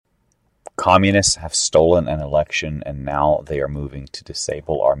Communists have stolen an election, and now they are moving to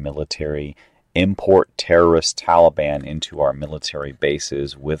disable our military, import terrorist Taliban into our military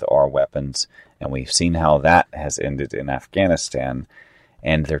bases with our weapons, and we've seen how that has ended in Afghanistan,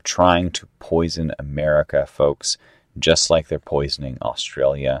 and they're trying to poison America, folks, just like they're poisoning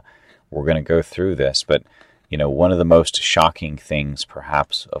Australia. We're going to go through this, but one of the most shocking things,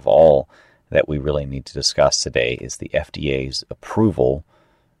 perhaps of all, that we really need to discuss today is the FDA's approval,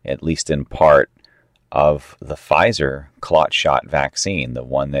 at least in part, of the Pfizer clot shot vaccine, the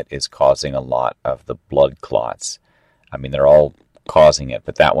one that is causing a lot of the blood clots. I mean, they're all causing it,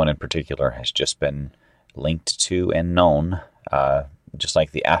 but that one in particular has just been linked to and known, just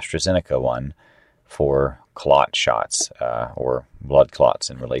like the AstraZeneca one, for clot shots or blood clots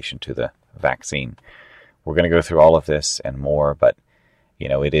in relation to the vaccine. We're going to go through all of this and more, but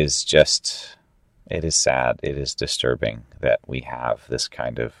it is sad, it is disturbing that we have this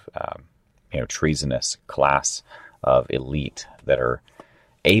kind of treasonous class of elite that are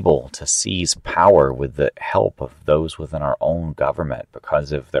able to seize power with the help of those within our own government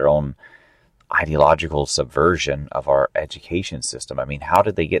because of their own ideological subversion of our education system. I mean, how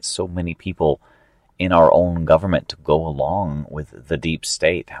did they get so many people in our own government to go along with the deep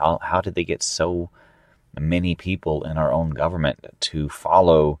state? How did they get so many people in our own government to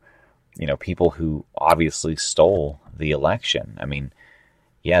follow, people who obviously stole the election? I mean,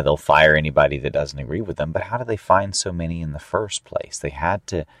 yeah, they'll fire anybody that doesn't agree with them, but how do they find so many in the first place? They had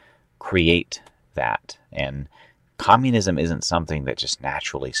to create that. And communism isn't something that just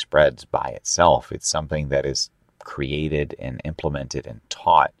naturally spreads by itself. It's something that is created and implemented and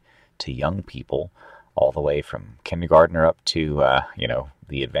taught to young people all the way from kindergartner up to,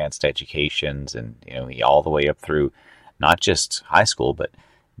 the advanced educations and, all the way up through not just high school, but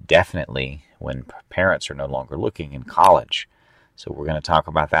definitely when parents are no longer looking, in college. So we're going to talk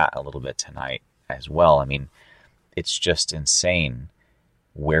about that a little bit tonight as well. I mean, it's just insane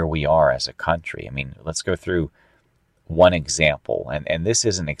where we are as a country. I mean, let's go through one example. And this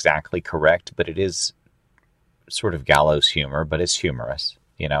isn't exactly correct, but it is sort of gallows humor, but it's humorous,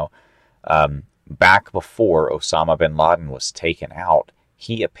 Back before Osama bin Laden was taken out,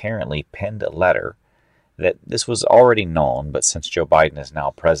 he apparently penned a letter that this was already known, but since Joe Biden is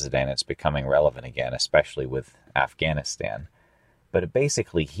now president, it's becoming relevant again, especially with Afghanistan. But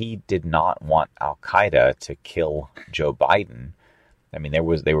basically, he did not want Al-Qaeda to kill Joe Biden. I mean,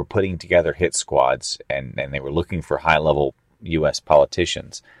 they were putting together hit squads, and they were looking for high-level U.S.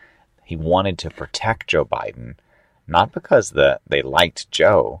 politicians. He wanted to protect Joe Biden, not because they liked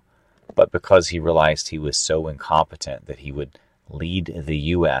Joe, but because he realized he was so incompetent that he would lead the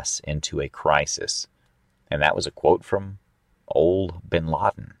U.S. into a crisis. And that was a quote from old bin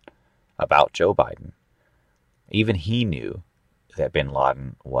Laden about Joe Biden. Even he knew that bin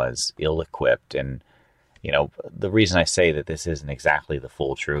Laden was ill-equipped. And, the reason I say that this isn't exactly the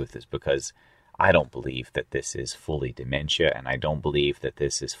full truth is because I don't believe that this is fully dementia, and I don't believe that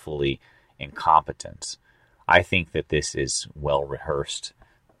this is fully incompetence. I think that this is well-rehearsed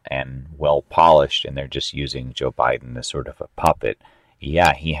and well-polished, and they're just using Joe Biden as sort of a puppet.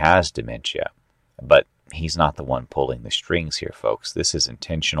 Yeah, he has dementia, but he's not the one pulling the strings here, folks. This is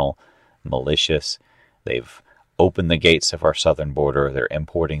intentional, malicious. They've opened the gates of our southern border. They're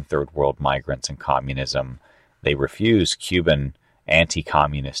importing third world migrants and communism. They refuse Cuban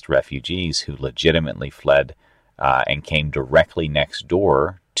anti-communist refugees who legitimately fled and came directly next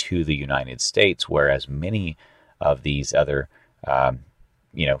door to the United States, whereas many of these other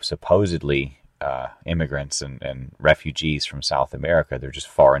supposedly immigrants and refugees from South America, they're just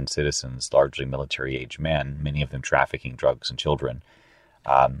foreign citizens, largely military-age men, many of them trafficking drugs and children.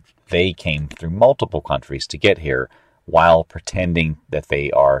 They came through multiple countries to get here while pretending that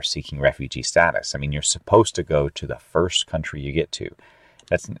they are seeking refugee status. I mean, you're supposed to go to the first country you get to.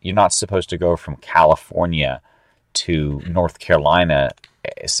 You're not supposed to go from California to North Carolina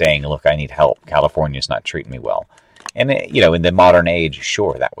saying, look, I need help. California's not treating me well. And, in the modern age,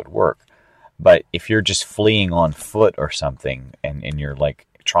 sure, that would work. But if you're just fleeing on foot or something and you're like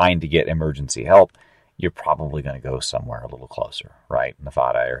trying to get emergency help, you're probably going to go somewhere a little closer, right?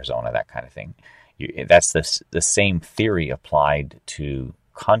 Nevada, Arizona, that kind of thing. That's the same theory applied to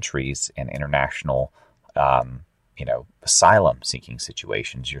countries and international, asylum-seeking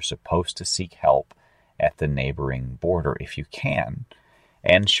situations. You're supposed to seek help at the neighboring border if you can.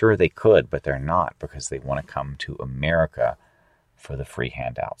 And sure, they could, but they're not, because they want to come to America for the free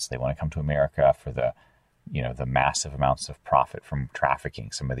handouts. They want to come to America for the massive amounts of profit from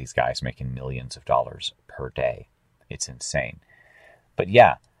trafficking. Some of these guys making millions of dollars per day. It's insane. But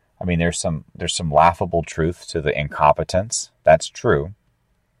yeah, I mean, there's some laughable truth to the incompetence. That's true.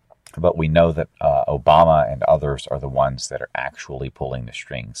 But we know that Obama and others are the ones that are actually pulling the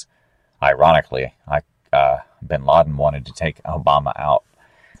strings. Ironically, bin Laden wanted to take Obama out.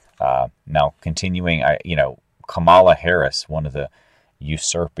 Now, continuing, Kamala Harris, one of the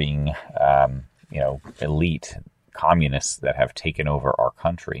usurping, elite communists that have taken over our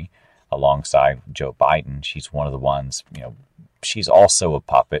country alongside Joe Biden, she's one of the ones, she's also a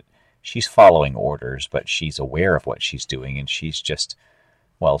puppet. She's following orders, but she's aware of what she's doing, and she's just,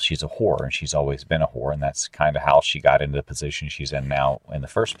 she's a whore, and she's always been a whore, and that's kind of how she got into the position she's in now in the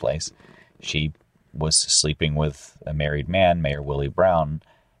first place. She was sleeping with a married man, Mayor Willie Brown,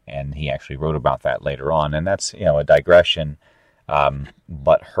 and he actually wrote about that later on, and that's, a digression,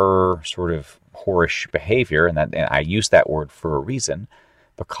 but her sort of whorish behavior, and I use that word for a reason,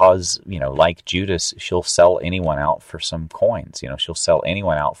 because, like Judas, she'll sell anyone out for some coins. She'll sell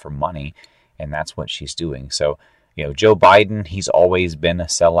anyone out for money, and that's what she's doing. So, Joe Biden, he's always been a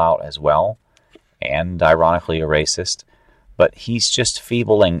sellout as well, and ironically a racist, but he's just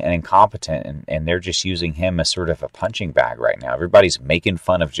feeble and incompetent, and they're just using him as sort of a punching bag right now. Everybody's making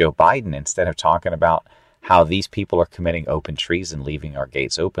fun of Joe Biden instead of talking about how these people are committing open treason, leaving our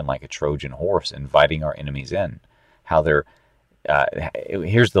gates open like a Trojan horse, inviting our enemies in. How they're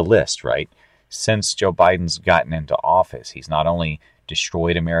here's the list, right? Since Joe Biden's gotten into office, he's not only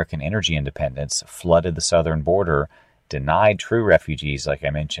destroyed American energy independence, flooded the southern border, denied true refugees, like I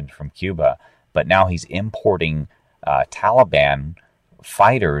mentioned, from Cuba, but now he's importing Taliban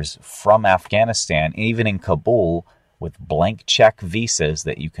fighters from Afghanistan, even in Kabul, with blank check visas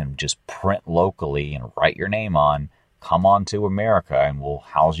that you can just print locally and write your name on. Come on to America, and we'll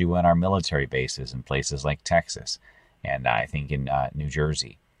house you in our military bases in places like Texas, and I think in New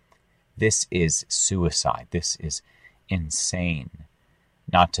Jersey. This is suicide. This is insane.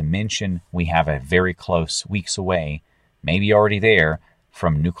 Not to mention, we have a very close, weeks away, maybe already there,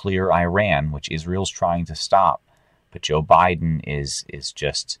 from nuclear Iran, which Israel's trying to stop. But Joe Biden is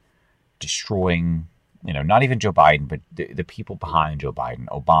just destroying, not even Joe Biden, but the people behind Joe Biden,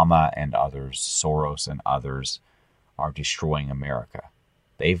 Obama and others, Soros and others, are destroying America.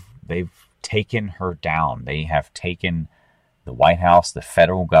 They've taken her down. They have taken the White House, the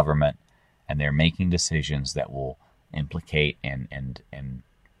federal government, and they're making decisions that will implicate and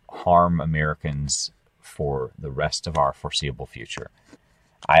harm Americans for the rest of our foreseeable future.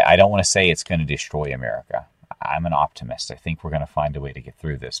 I don't want to say it's going to destroy America. I'm an optimist. I think we're going to find a way to get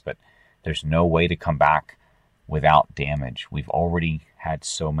through this, but there's no way to come back without damage. We've already had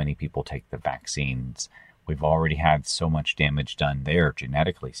so many people take the vaccines. We've already had so much damage done there,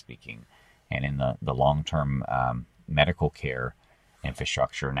 genetically speaking, and in the long-term medical care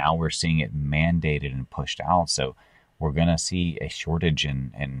infrastructure. Now we're seeing it mandated and pushed out, so we're going to see a shortage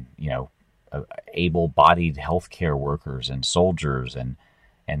in able-bodied healthcare workers and soldiers and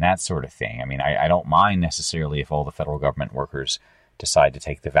that sort of thing. I mean, I don't mind necessarily if all the federal government workers decide to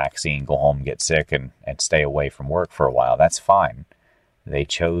take the vaccine, go home, get sick, and stay away from work for a while. That's fine. They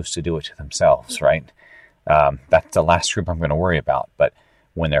chose to do it to themselves, right? That's the last group I'm going to worry about. But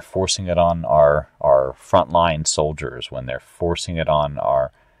when they're forcing it on our frontline soldiers, when they're forcing it on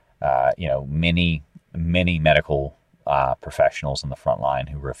our, many medical professionals on the front line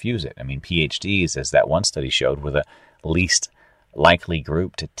who refuse it. I mean, PhDs, as that one study showed, were the least likely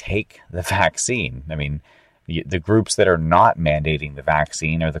group to take the vaccine. I mean, the groups that are not mandating the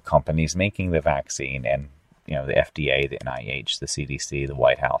vaccine are the companies making the vaccine, and the FDA, the NIH, the CDC, the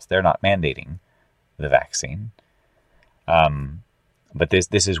White House. They're not mandating the vaccine. But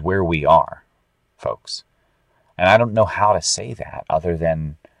this is where we are, folks. And I don't know how to say that other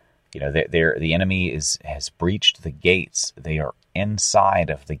than, the enemy has breached the gates. They are inside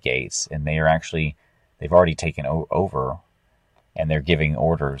of the gates, and they've already taken over, and they're giving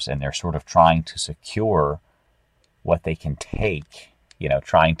orders, and they're sort of trying to secure what they can take,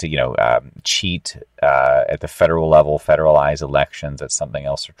 trying to, cheat at the federal level, federalize elections. That's something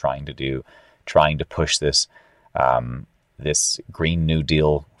else they're trying to do, trying to push this Green New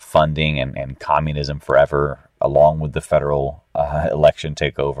Deal funding and communism forever, along with the federal election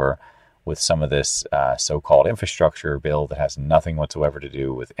takeover, with some of this so-called infrastructure bill that has nothing whatsoever to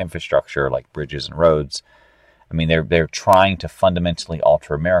do with infrastructure like bridges and roads. I mean, they're trying to fundamentally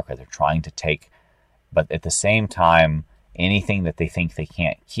alter America. They're trying to take, but at the same time, anything that they think they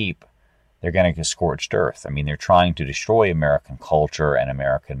can't keep, they're going to get scorched earth. I mean, they're trying to destroy American culture and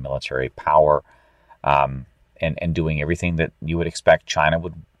American military power, and doing everything that you would expect China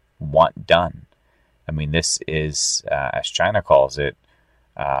would want done. I mean, this is, as China calls it,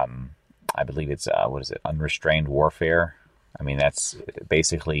 I believe it's, unrestrained warfare. I mean, that's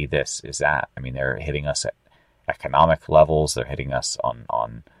basically this is that. I mean, they're hitting us at economic levels. They're hitting us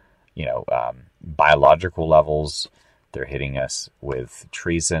on biological levels. They're hitting us with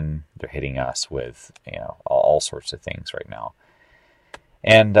treason. They're hitting us with, all sorts of things right now.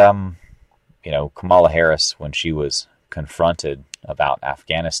 And, Kamala Harris, when she was confronted about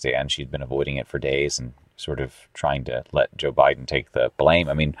Afghanistan, she'd been avoiding it for days and sort of trying to let Joe Biden take the blame.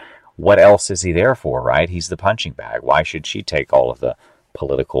 I mean, what else is he there for, right? He's the punching bag. Why should she take all of the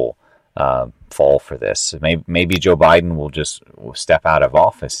political fall for this? Maybe Joe Biden will just step out of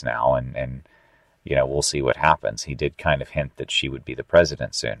office now, and we'll see what happens. He did kind of hint that she would be the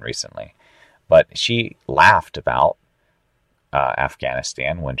president soon recently. But she laughed about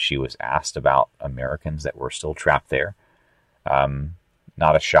Afghanistan when she was asked about Americans that were still trapped there.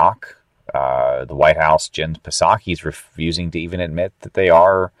 Not a shock. The White House, Jen Psaki, is refusing to even admit that they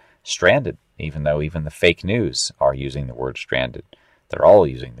are stranded, even though even the fake news are using the word stranded. They're all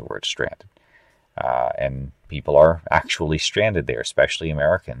using the word stranded. And people are actually stranded there, especially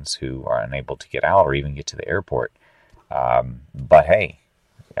Americans who are unable to get out or even get to the airport. But hey,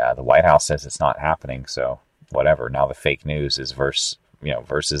 the White House says it's not happening, so whatever. Now the fake news is versus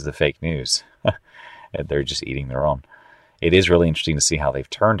the fake news. They're just eating their own. It is really interesting to see how they've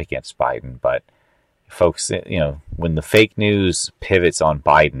turned against Biden, but folks, when the fake news pivots on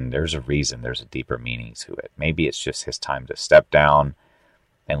Biden, there's a reason, there's a deeper meaning to it. Maybe it's just his time to step down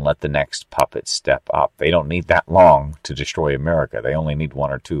and let the next puppet step up. They don't need that long to destroy America. They only need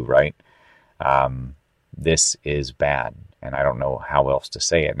one or two, right? This is bad, and I don't know how else to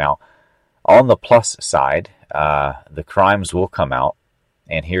say it. Now, on the plus side, the crimes will come out,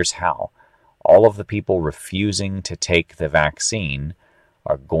 and here's how. All of the people refusing to take the vaccine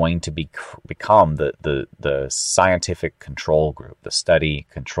are going to become the scientific control group, the study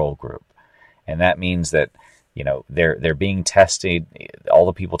control group. And that means that, they're being tested. All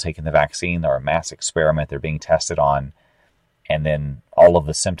the people taking the vaccine are a mass experiment they're being tested on. And then all of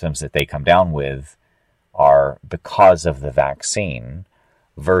the symptoms that they come down with are because of the vaccine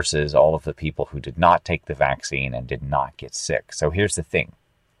versus all of the people who did not take the vaccine and did not get sick. So here's the thing.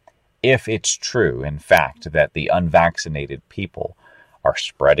 If it's true, in fact, that the unvaccinated people are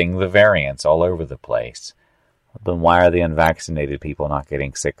spreading the variants all over the place, then why are the unvaccinated people not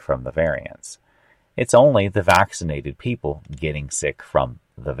getting sick from the variants? It's only the vaccinated people getting sick from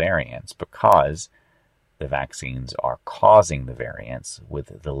the variants because the vaccines are causing the variants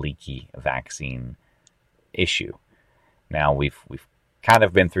with the leaky vaccine issue. Now, we've kind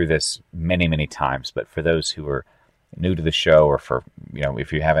of been through this many, many times, but for those who are new to the show, or for,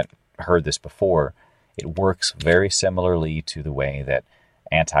 if you haven't heard this before, it works very similarly to the way that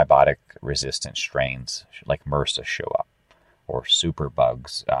antibiotic resistant strains like MRSA show up, or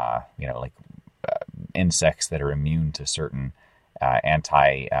superbugs, like insects that are immune to certain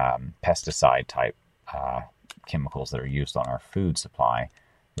anti-pesticide type chemicals that are used on our food supply,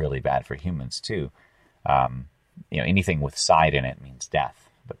 really bad for humans too. Anything with "side" in it means death,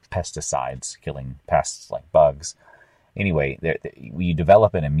 but pesticides, killing pests like bugs. Anyway, you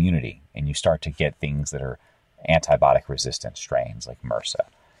develop an immunity and you start to get things that are antibiotic resistant strains like MRSA,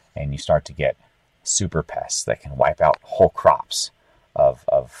 and you start to get super pests that can wipe out whole crops of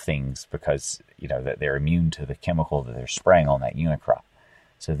things because that they're immune to the chemical that they're spraying on that unicrop.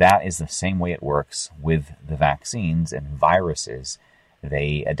 So that is the same way it works with the vaccines and viruses.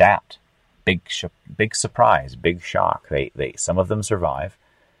 They adapt. Big surprise, big shock. They some of them survive,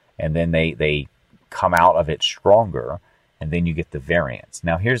 and then they come out of it stronger, and then you get the variants.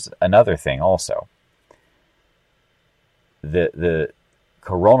 Now, here's another thing also. The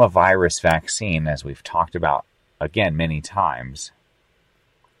coronavirus vaccine, as we've talked about again many times,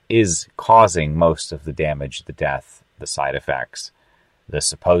 is causing most of the damage, the death, the side effects, the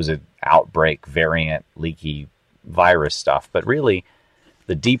supposed outbreak, variant, leaky virus stuff. But really,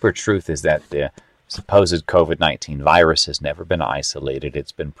 the deeper truth is that the supposed COVID-19 virus has never been isolated.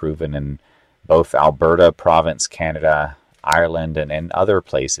 It's been proven in both Alberta province, Canada, Ireland, and other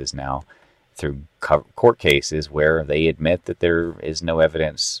places now through court cases where they admit that there is no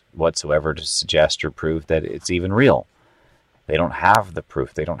evidence whatsoever to suggest or prove that it's even real. They don't have the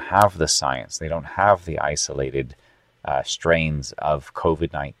proof. They don't have the science. They don't have the isolated strains of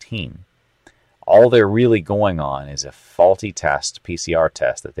COVID-19. All they're really going on is a faulty test, PCR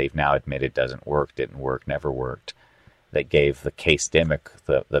test, that they've now admitted doesn't work, didn't work, never worked, that gave the case-demic,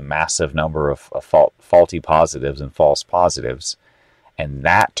 the massive number of faulty positives and false positives. And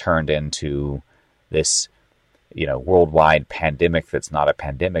that turned into this, worldwide pandemic that's not a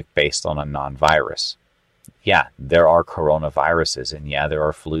pandemic based on a non-virus. Yeah, there are coronaviruses, and yeah, there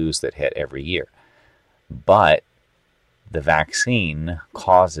are flus that hit every year. But the vaccine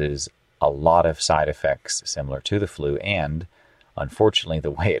causes a lot of side effects similar to the flu, and Unfortunately,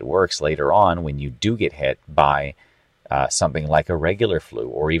 the way it works later on, when you do get hit by something like a regular flu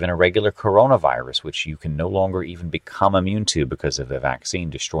or even a regular coronavirus, which you can no longer even become immune to because of the vaccine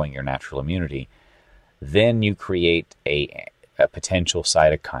destroying your natural immunity, then you create a potential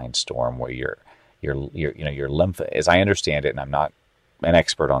cytokine storm where your lymph, as I understand it, and I'm not an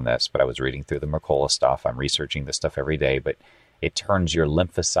expert on this, but I was reading through the Mercola stuff. I'm researching this stuff every day, but it turns your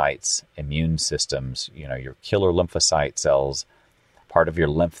lymphocytes, immune systems, your killer lymphocyte cells, part of your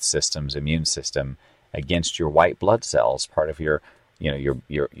lymph system's immune system, against your white blood cells, part of your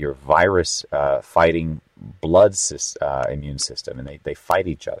virus fighting blood immune system, and they fight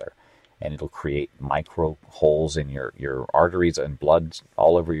each other, and it'll create micro holes in your arteries and blood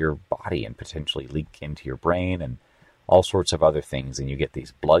all over your body, and potentially leak into your brain and all sorts of other things, and you get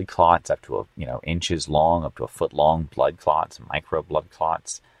these blood clots up to inches long, up to a foot long blood clots, micro blood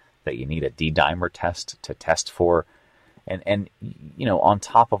clots that you need a D-dimer test to test for. And on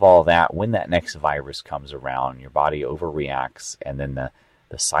top of all that, when that next virus comes around, your body overreacts, and then the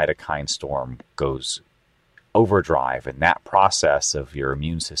cytokine storm goes overdrive, and that process of your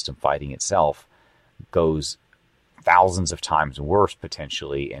immune system fighting itself goes thousands of times worse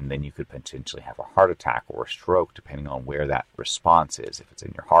potentially, and then you could potentially have a heart attack or a stroke depending on where that response is. If it's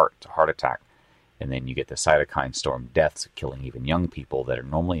in your heart, it's a heart attack. And then you get the cytokine storm deaths, killing even young people that are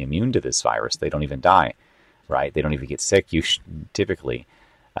normally immune to this virus. They don't even die. Right? They don't even get sick typically.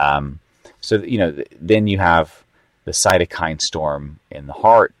 Then you have the cytokine storm in the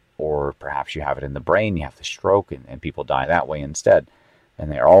heart, or perhaps you have it in the brain, you have the stroke, and people die that way instead.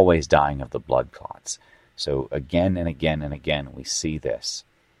 And they're always dying of the blood clots. So again and again and again, we see this.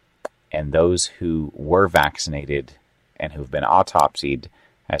 And those who were vaccinated and who've been autopsied,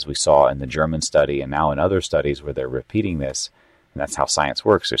 as we saw in the German study and now in other studies where they're repeating this, and that's how science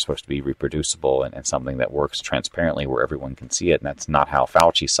works. They're supposed to be reproducible and something that works transparently where everyone can see it. And that's not how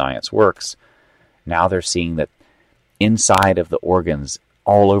Fauci science works. Now they're seeing that inside of the organs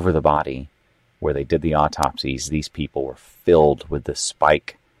all over the body where they did the autopsies, these people were filled with the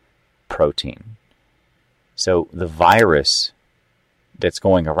spike protein. So the virus that's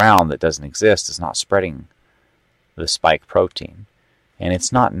going around that doesn't exist is not spreading the spike protein. And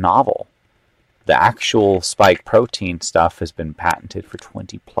it's not novel. The actual spike protein stuff has been patented for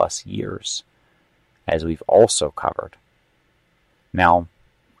 20 plus years, as we've also covered. Now,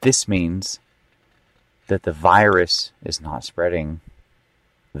 this means that the virus is not spreading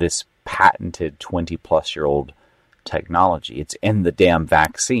this patented 20 plus year old technology. It's in the damn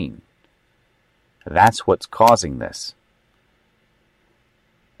vaccine. That's what's causing this.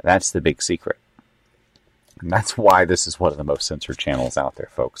 That's the big secret. And that's why this is one of the most censored channels out there,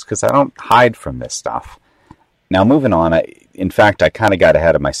 folks, because I don't hide from this stuff. Now, moving on, in fact, I kind of got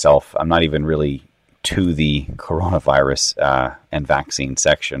ahead of myself. I'm not even really to the coronavirus and vaccine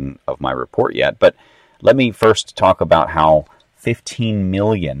section of my report yet, but let me first talk about how 15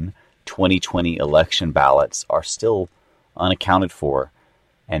 million 2020 election ballots are still unaccounted for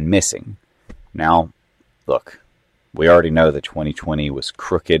and missing. Now, look, we already know that 2020 was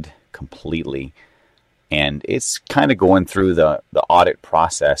crooked completely. And it's kind of going through the audit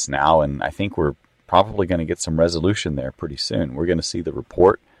process now, and I think we're probably going to get some resolution there pretty soon. We're going to see the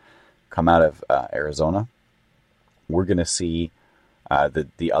report come out of Arizona. We're going to see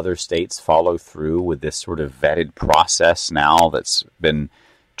the other states follow through with this sort of vetted process now that's been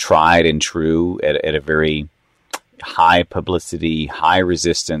tried and true at a very high publicity, high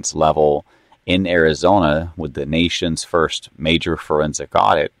resistance level in Arizona with the nation's first major forensic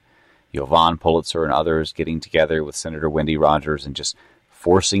audit. Yvonne Pulitzer and others getting together with Senator Wendy Rogers and just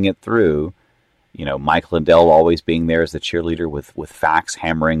forcing it through. Mike Lindell always being there as the cheerleader with facts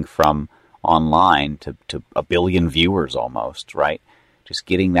hammering from online to a billion viewers almost, right? Just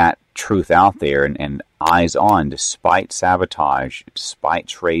getting that truth out there and eyes on despite sabotage, despite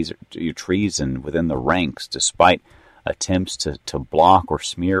treason within the ranks, despite attempts to block or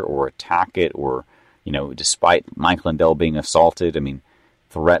smear or attack it, or, despite Mike Lindell being assaulted. I mean,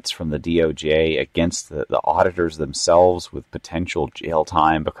 threats from the DOJ against the auditors themselves with potential jail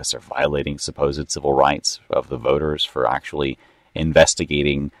time because they're violating supposed civil rights of the voters for actually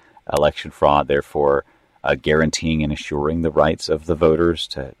investigating election fraud, therefore guaranteeing and assuring the rights of the voters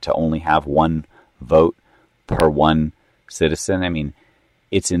to only have one vote per one citizen. I mean,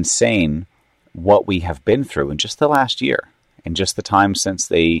 it's insane what we have been through in just the last year, in just the time since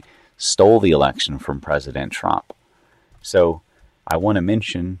they stole the election from President Trump. So I want to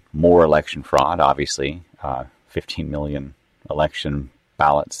mention more election fraud, obviously. 15 million election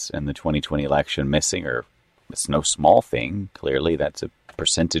ballots in the 2020 election missing, it's no small thing. Clearly, that's a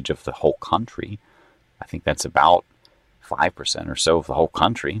percentage of the whole country. I think that's about 5% or so of the whole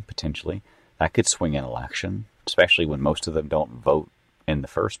country, potentially. That could swing an election, especially when most of them don't vote in the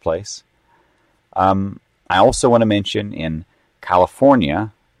first place. I also want to mention in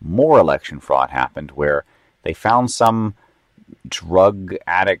California, more election fraud happened where they found some drug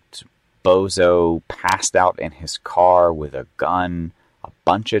addict bozo passed out in his car with a gun, a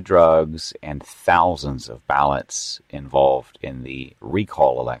bunch of drugs, and thousands of ballots involved in the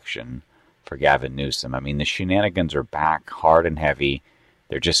recall election for Gavin Newsom. I mean, the shenanigans are back hard and heavy.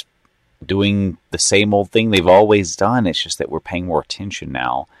 They're just doing the same old thing they've always done. It's just that we're paying more attention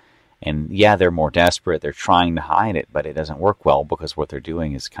now. And yeah, they're more desperate. They're trying to hide it, but it doesn't work well because what they're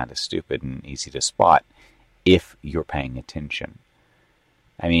doing is kind of stupid and easy to spot if you're paying attention.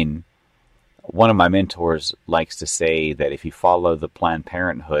 I mean, one of my mentors likes to say that if you follow the Planned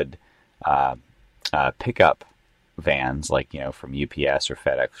Parenthood pickup vans, like, from UPS or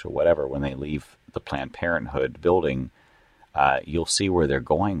FedEx or whatever, when they leave the Planned Parenthood building, you'll see where they're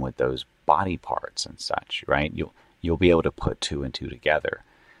going with those body parts and such, right? You'll be able to put two and two together.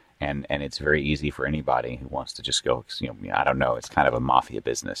 And it's very easy for anybody who wants to just go, I don't know, it's kind of a mafia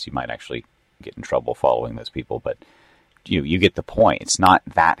business. You might actually get in trouble following those people, but you get the point. It's not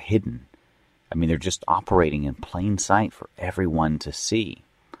that hidden. I mean, they're just operating in plain sight for everyone to see.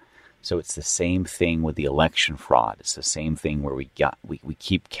 So it's the same thing with the election fraud. It's the same thing where we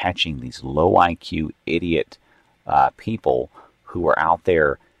keep catching these low IQ idiot people who are out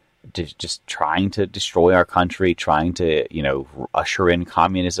there just trying to destroy our country, trying to, usher in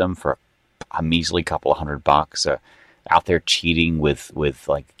communism for a measly couple of $100, out there cheating with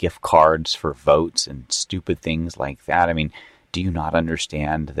like gift cards for votes and stupid things like that. I mean, do you not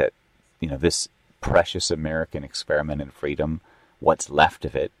understand that, this precious American experiment in freedom, what's left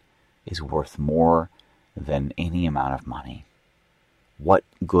of it, is worth more than any amount of money? What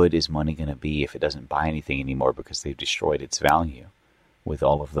good is money going to be if it doesn't buy anything anymore because they've destroyed its value with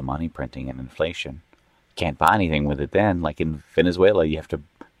all of the money printing and inflation? Can't buy anything with it then. Like in Venezuela, you have to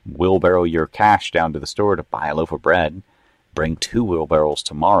wheelbarrow your cash down to the store to buy a loaf of bread, bring 2 wheelbarrows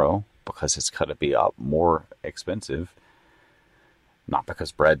tomorrow because it's going to be more expensive. Not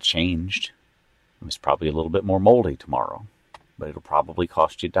because bread changed. It was probably a little bit more moldy tomorrow, but it'll probably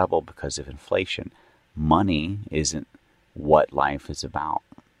cost you double because of inflation. Money isn't what life is about.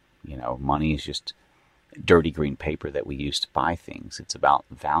 Money is just dirty green paper that we use to buy things. It's about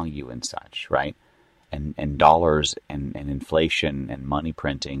value and such, right? And dollars and inflation and money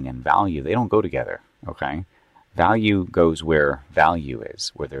printing and value, they don't go together, okay? Value goes where value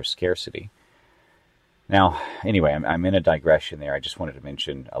is, where there's scarcity. Now, anyway, I'm in a digression there. I just wanted to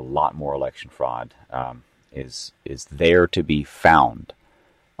mention a lot more election fraud is there to be found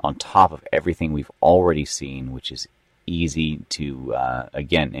on top of everything we've already seen, which is easy to,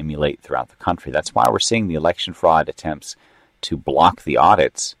 again, emulate throughout the country. That's why we're seeing the election fraud attempts to block the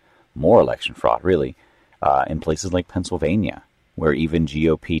audits, more election fraud, really, in places like Pennsylvania, where even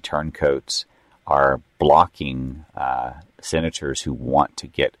GOP turncoats are blocking senators who want to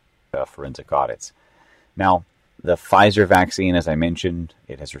get forensic audits. Now, the Pfizer vaccine, as I mentioned,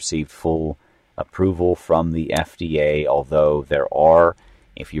 it has received full approval from the FDA, although there are,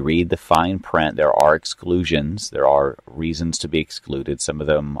 if you read the fine print, there are exclusions. There are reasons to be excluded. Some of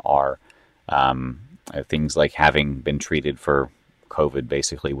them are things like having been treated for COVID,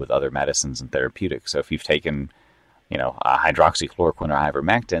 basically, with other medicines and therapeutics. So if you've taken, a hydroxychloroquine or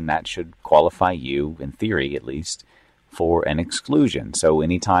ivermectin, that should qualify you, in theory at least, for an exclusion. So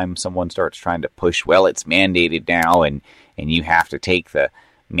anytime someone starts trying to push, well, it's mandated now, and you have to take the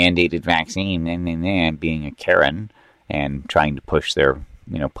mandated vaccine, and being a Karen and trying to push their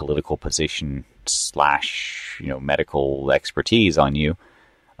political position / medical expertise on you,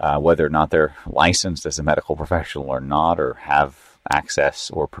 whether or not they're licensed as a medical professional or not, or have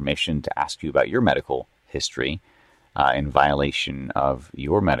access or permission to ask you about your medical history in violation of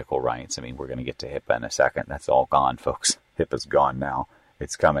your medical rights. I mean, we're going to get to HIPAA in a second. That's all gone, folks. HIPAA's gone now.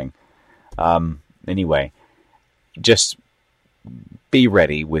 It's coming. Anyway, just be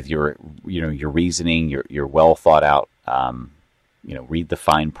ready with your reasoning, your well thought out. Read the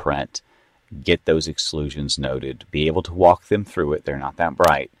fine print, get those exclusions noted, be able to walk them through it. They're not that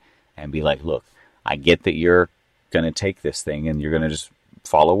bright, and be like, look, I get that you're going to take this thing and you're going to just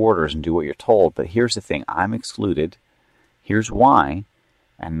follow orders and do what you're told, but here's the thing, I'm excluded. Here's why.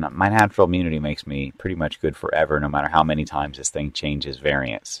 And my natural immunity makes me pretty much good forever, no matter how many times this thing changes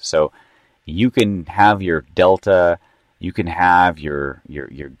variants. So you can have your Delta, you can have your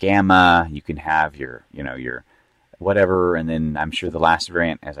Gamma, you can have your whatever, and then I'm sure the last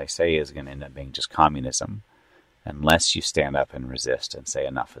variant, as I say, is going to end up being just communism, unless you stand up and resist and say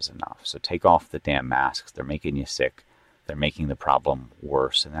enough is enough. So take off the damn masks. They're making you sick. They're making the problem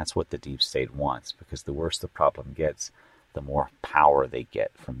worse, and that's what the deep state wants, because the worse the problem gets, the more power they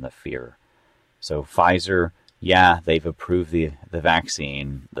get from the fear. So Pfizer, yeah, they've approved the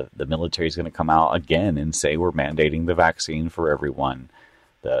vaccine. The military is going to come out again and say we're mandating the vaccine for everyone.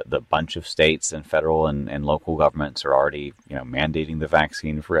 The bunch of states and federal and local governments are already, mandating the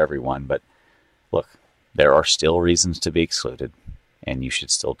vaccine for everyone. But look, there are still reasons to be excluded, and you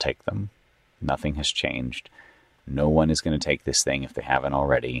should still take them. Nothing has changed. No one is going to take this thing if they haven't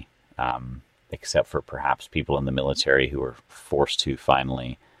already, except for perhaps people in the military who are forced to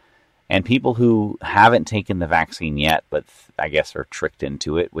finally, and people who haven't taken the vaccine yet, but I guess are tricked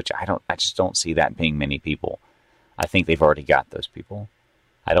into it, which I just don't see that being many people. I think they've already got those people.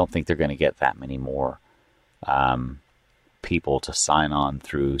 I don't think they're going to get that many more people to sign on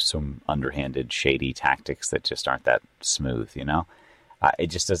through some underhanded, shady tactics that just aren't that smooth, It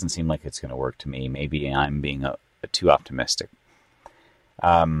just doesn't seem like it's going to work to me. Maybe I'm being too optimistic.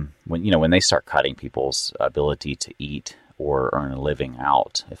 When they start cutting people's ability to eat or earn a living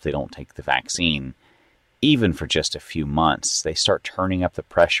out if they don't take the vaccine, even for just a few months, they start turning up the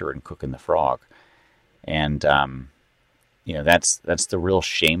pressure and cooking the frog. And that's the real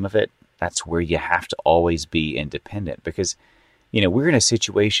shame of it. That's where you have to always be independent, because we're in a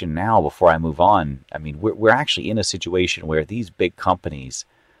situation now, before I move on, I mean, we're actually in a situation where these big companies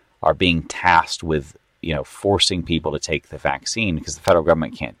are being tasked with, forcing people to take the vaccine because the federal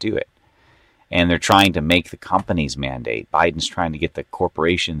government can't do it. And they're trying to make the companies mandate. Biden's trying to get the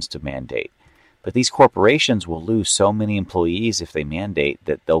corporations to mandate. But these corporations will lose so many employees if they mandate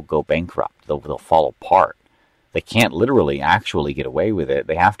that they'll go bankrupt. They'll fall apart. They can't literally actually get away with it.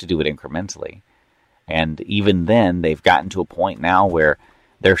 They have to do it incrementally. And even then, they've gotten to a point now where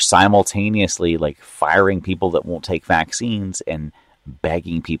they're simultaneously firing people that won't take vaccines and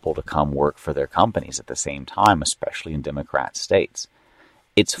begging people to come work for their companies at the same time, especially in Democrat states.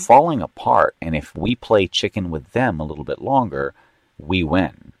 It's falling apart, and if we play chicken with them a little bit longer, we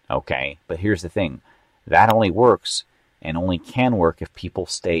win, okay? But here's the thing. That only works and only can work if people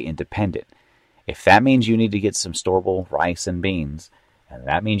stay independent. If that means you need to get some storable rice and beans, and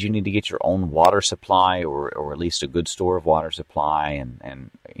that means you need to get your own water supply, or at least a good store of water supply,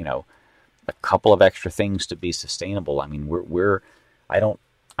 and a couple of extra things to be sustainable. I mean,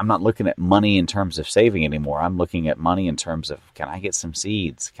 I'm not looking at money in terms of saving anymore. I'm looking at money in terms of, can I get some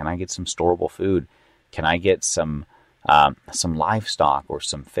seeds? Can I get some storable food? Can I get some livestock or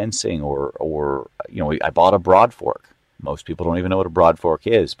some fencing or I bought a broad fork. Most people don't even know what a broad fork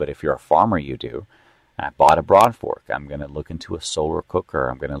is, but if you're a farmer, you do. I bought a broad fork. I'm going to look into a solar cooker.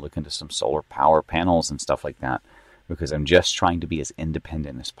 I'm going to look into some solar power panels and stuff like that, because I'm just trying to be as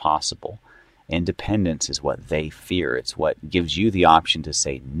independent as possible. Independence is what they fear. It's what gives you the option to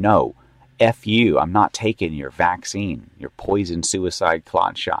say, no, F you, I'm not taking your vaccine, your poison suicide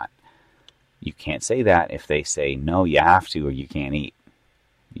clot shot. You can't say that if they say, no, you have to, or you can't eat.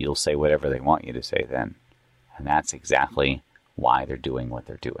 You'll say whatever they want you to say then. And that's exactly why they're doing what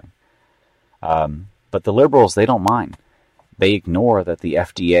they're doing. But the liberals, they don't mind. They ignore that the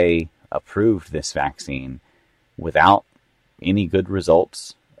FDA approved this vaccine without any good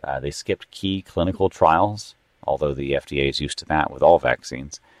results. They skipped key clinical trials, although the FDA is used to that with all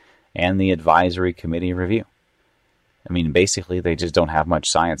vaccines, and the advisory committee review. I mean, basically, they just don't have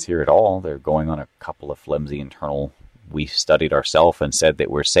much science here at all. They're going on a couple of flimsy internal, we studied ourselves and said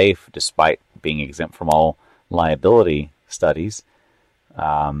that we're safe despite being exempt from all liability studies.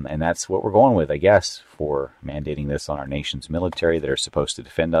 And that's what we're going with, I guess, for mandating this on our nation's military that are supposed to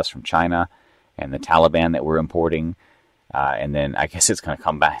defend us from China and the Taliban that we're importing. And then I guess it's going to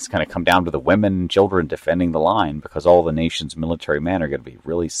come back. It's going to come down to the women and children defending the line, because all the nation's military men are going to be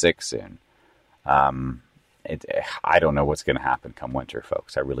really sick soon. I don't know what's going to happen come winter,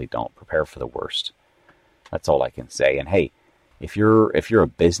 folks. I really don't. Prepare for the worst. That's all I can say. And hey, if you're a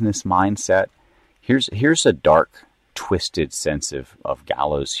business mindset, here's a dark, twisted sense of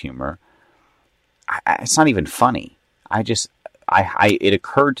gallows humor. It's not even funny. It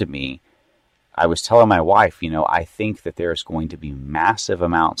occurred to me. I was telling my wife, I think that there's going to be massive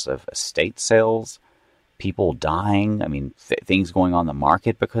amounts of estate sales, people dying. I mean, things going on the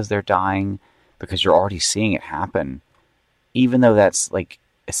market because they're dying, because you're already seeing it happen. Even though it's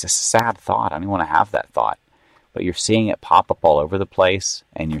a sad thought. I don't want to have that thought. But you're seeing it pop up all over the place,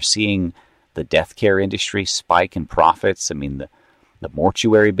 and you're seeing the death care industry spike in profits. I mean, the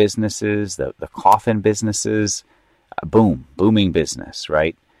mortuary businesses, the coffin businesses, booming business,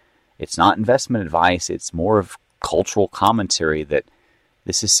 right? It's not investment advice. It's more of cultural commentary that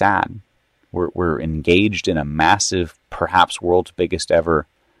this is sad. We're engaged in a massive, perhaps world's biggest ever,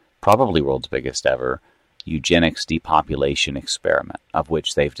 probably world's biggest ever, eugenics depopulation experiment, of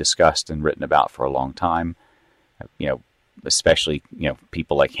which they've discussed and written about for a long time. Especially,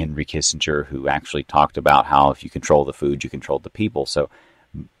 people like Henry Kissinger, who actually talked about how if you control the food, you control the people. So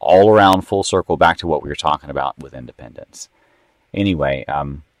all around, full circle, back to what we were talking about with independence. Anyway,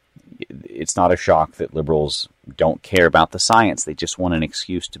 it's not a shock that liberals don't care about the science. They just want an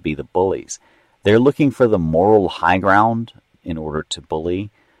excuse to be the bullies. They're looking for the moral high ground in order to bully.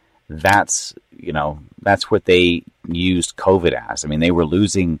 That's what they used COVID as. I mean, they were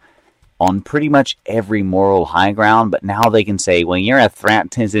losing on pretty much every moral high ground, but now they can say, well, you're a threat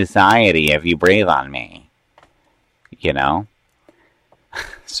to society if you breathe on me.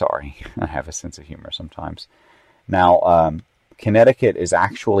 Sorry, I have a sense of humor sometimes. Now, Connecticut is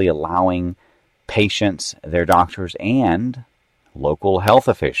actually allowing patients, their doctors, and local health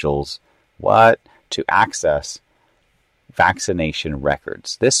officials to access vaccination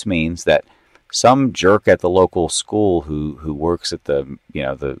records. This means that some jerk at the local school who works at the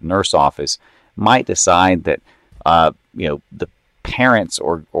nurse office might decide that the parents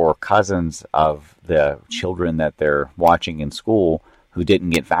or cousins of the children that they're watching in school who didn't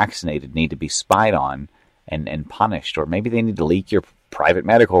get vaccinated need to be spied on and punished, or maybe they need to leak your private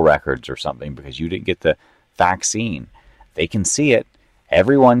medical records or something because you didn't get the vaccine. They can see it.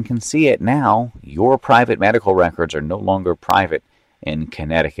 Everyone can see it now. Your private medical records are no longer private in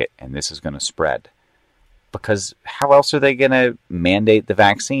Connecticut, and this is going to spread. Because how else are they going to mandate the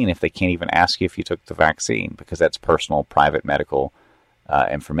vaccine if they can't even ask you if you took the vaccine? Because that's personal, private medical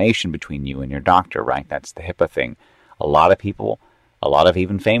information between you and your doctor, right? That's the HIPAA thing. A lot of people, a lot of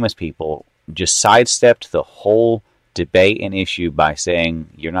even famous people, just sidestepped the whole debate and issue by saying,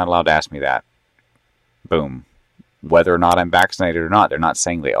 you're not allowed to ask me that. Boom. Whether or not I'm vaccinated or not. They're not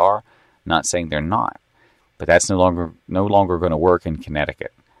saying they are, not saying they're not. But that's no longer going to work in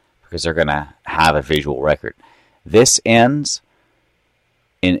Connecticut because they're going to have a visual record. This ends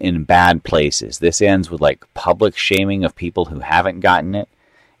in bad places. This ends with public shaming of people who haven't gotten it,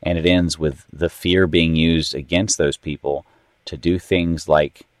 and it ends with the fear being used against those people to do things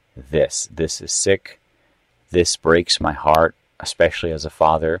like this. This is sick. This breaks my heart, especially as a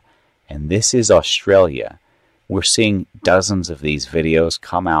father. And this is Australia. We're seeing dozens of these videos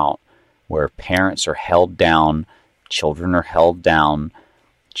come out where parents are held down, children are held down,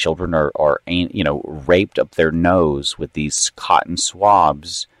 children are raped up their nose with these cotton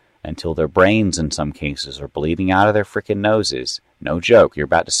swabs until their brains, in some cases, are bleeding out of their freaking noses. No joke. You're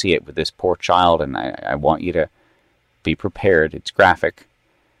about to see it with this poor child, and I want you to be prepared. It's graphic.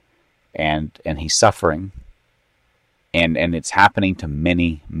 And he's suffering. And it's happening to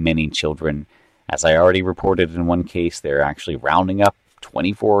many, many children. As I already reported in one case, they're actually rounding up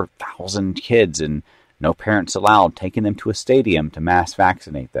 24,000 kids and no parents allowed, taking them to a stadium to mass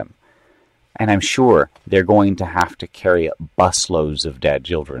vaccinate them. And I'm sure they're going to have to carry busloads of dead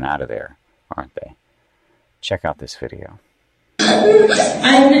children out of there, aren't they? Check out this video.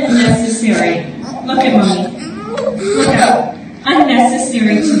 Unnecessary. Look at mommy. Look out.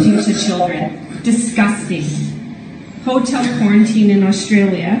 Unnecessary to do to children. Disgusting. Hotel quarantine in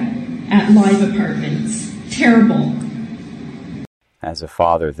Australia at Live Apartments. Terrible. As a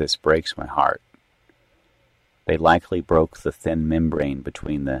father, this breaks my heart. They likely broke the thin membrane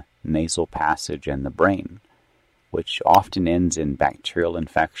between the nasal passage and the brain, which often ends in bacterial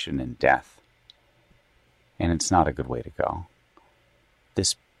infection and death. And it's not a good way to go.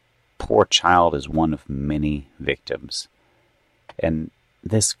 This poor child is one of many victims. And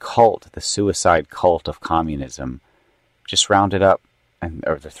this cult, the suicide cult of communism, just rounded up,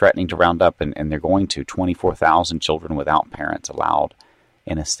 or they're threatening to round up, and they're going to 24,000 children without parents allowed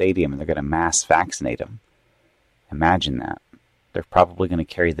in a stadium, and they're going to mass vaccinate them. Imagine that. They're probably going to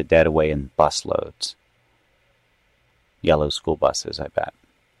carry the dead away in busloads. Yellow school buses, I bet.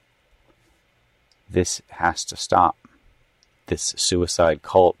 This has to stop. This suicide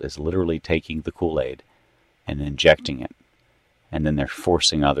cult is literally taking the Kool-Aid and injecting it, and then they're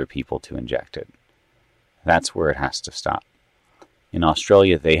forcing other people to inject it. That's where it has to stop. In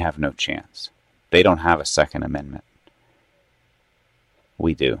Australia, they have no chance. They don't have a Second Amendment.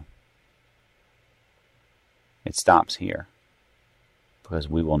 We do. It stops here, because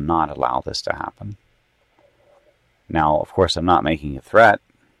we will not allow this to happen. Now, of course, I'm not making a threat,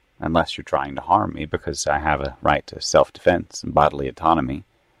 unless you're trying to harm me, because I have a right to self-defense and bodily autonomy,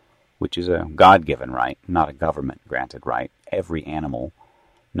 which is a God-given right, not a government-granted right. Every animal,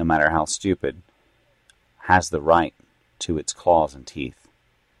 no matter how stupid, has the right to its claws and teeth.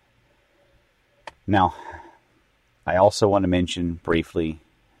 Now, I also want to mention briefly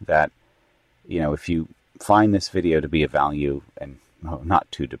that, if you find this video to be of value and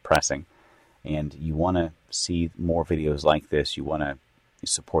not too depressing, and you want to see more videos like this, you want to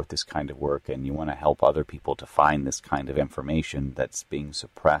support this kind of work, and you want to help other people to find this kind of information that's being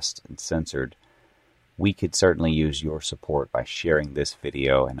suppressed and censored, we could certainly use your support by sharing this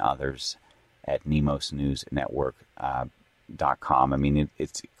video and others at nemosnewsnetwork.com. I mean,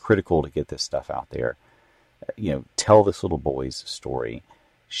 it's critical to get this stuff out there. Tell this little boy's story.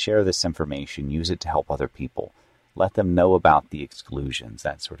 Share this information. Use it to help other people. Let them know about the exclusions,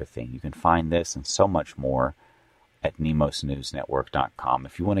 that sort of thing. You can find this and so much more at nemosnewsnetwork.com.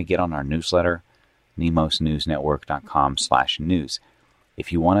 If you want to get on our newsletter, nemosnewsnetwork.com/news.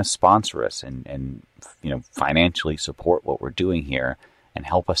 If you want to sponsor us and financially support what we're doing here and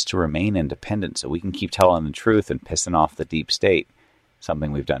help us to remain independent so we can keep telling the truth and pissing off the deep state,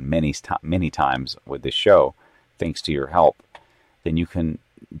 something we've done many times with this show, thanks to your help, then you can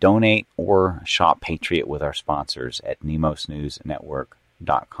donate or shop Patriot with our sponsors at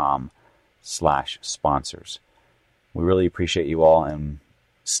nemosnewsnetwork.com/sponsors. We really appreciate you all, and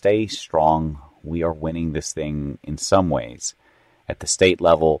stay strong. We are winning this thing in some ways at the state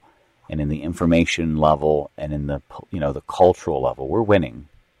level and in the information level and in the the cultural level. We're winning.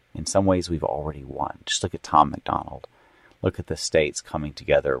 In some ways we've already won. Just look at Tom McDonald. Look at the states coming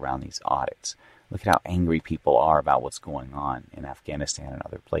together around these audits. Look at how angry people are about what's going on in Afghanistan and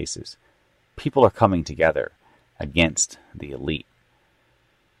other places. People are coming together against the elite.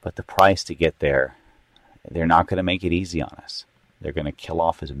 But the price to get there, they're not going to make it easy on us. They're going to kill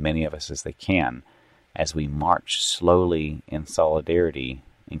off as many of us as they can as we march slowly in solidarity,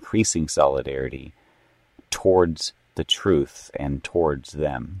 increasing solidarity, towards the truth and towards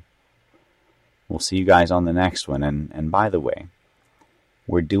them. We'll see you guys on the next one. And by the way,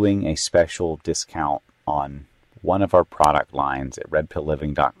 we're doing a special discount on one of our product lines at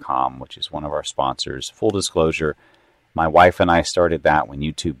redpillliving.com, which is one of our sponsors. Full disclosure, my wife and I started that when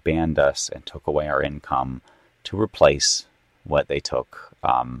YouTube banned us and took away our income to replace what they took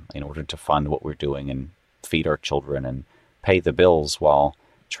in order to fund what we're doing and feed our children and pay the bills while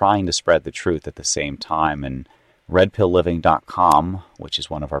trying to spread the truth at the same time. And redpillliving.com, which is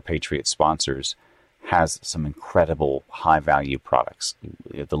one of our Patriot sponsors, has some incredible high-value products.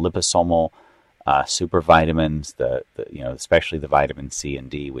 The liposomal super vitamins, especially the vitamin C and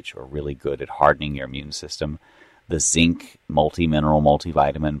D, which are really good at hardening your immune system. The zinc multi-mineral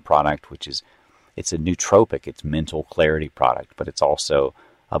multivitamin product, it's a nootropic, it's mental clarity product, but it's also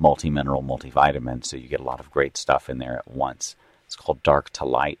a multi-mineral multivitamin, so you get a lot of great stuff in there at once. It's called Dark to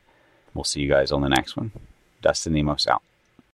Light. We'll see you guys on the next one. Dustin Nemos out.